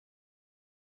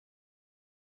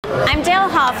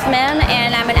Hoffman,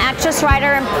 and I'm an actress, writer,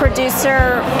 and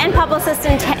producer and publicist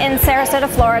in Sarasota,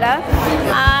 Florida.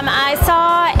 I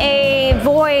saw a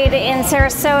void in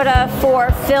Sarasota for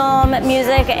film,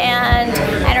 music, and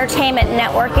entertainment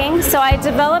networking, so I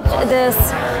developed this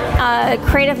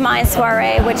Creative Minds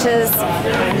Soiree, which is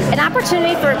an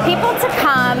opportunity for people to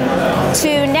come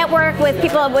to network with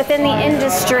people within the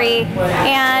industry,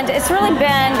 and it's really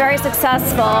been very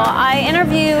successful. I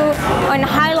interview and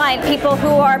highlight people who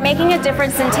are making a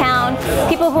difference in town,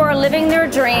 people who are living their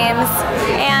dreams,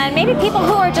 and maybe people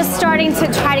who are just starting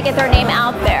to try to get their name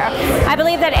out there. I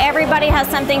believe that everybody has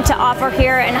something to offer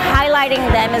here, and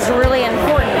highlighting them is really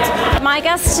important. My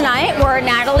guests tonight were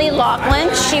Natalie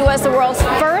Laughlin. She was the world's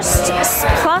first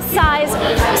plus-size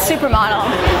supermodel.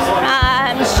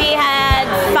 She had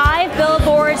 5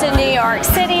 billboards in New York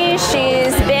City.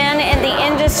 She's been in the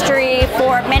industry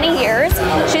for many years.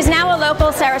 She's now a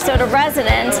local Sarasota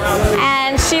resident,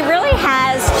 and she really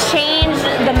has changed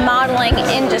the modeling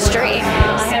industry.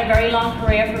 I had a very long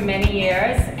career for many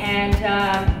years, and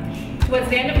towards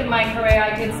the end of my career,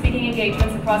 I did speaking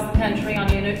engagements across the country on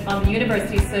the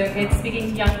university circuit,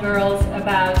 speaking to young girls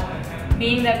about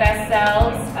being their best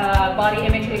selves, body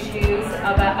image issues.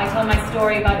 I tell my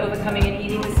story about overcoming an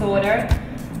eating disorder,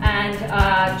 and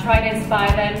try to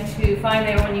inspire them to find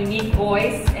their own unique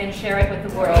voice and share it with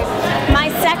the world. My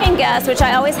second guest, which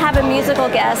I always have a musical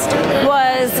guest,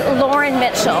 was Lauren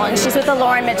Mitchell, and she's with the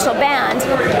Lauren Mitchell Band.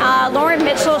 Lauren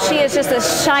Mitchell, she is just a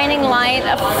shining light,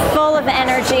 full of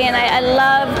energy, and I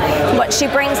love what she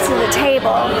brings to the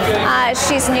table.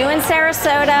 She's new in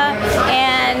Sarasota,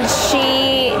 and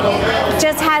she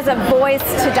just has a voice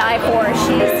to die for.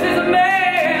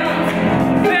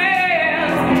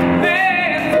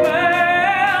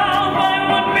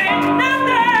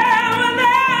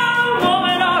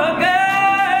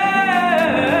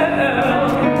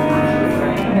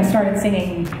 Started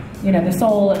singing, you know, the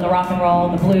soul and the rock and roll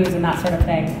and the blues and that sort of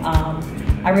thing.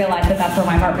 I realized that that's where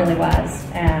my heart really was,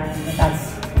 and that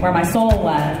that's where my soul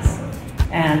was,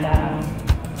 and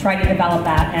tried to develop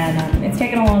that, and it's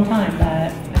taken a long time,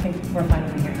 but I think we're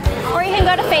finally here. Or you can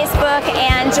go to Facebook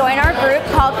and join our group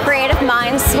called Creative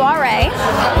Minds Soiree.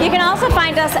 You can also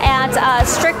find us at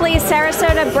Strictly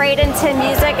Sarasota Bradenton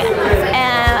Music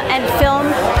and Film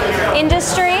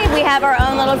Industry. We have our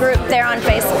own little group there on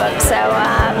Facebook. So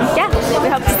yeah, we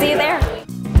hope to see you there.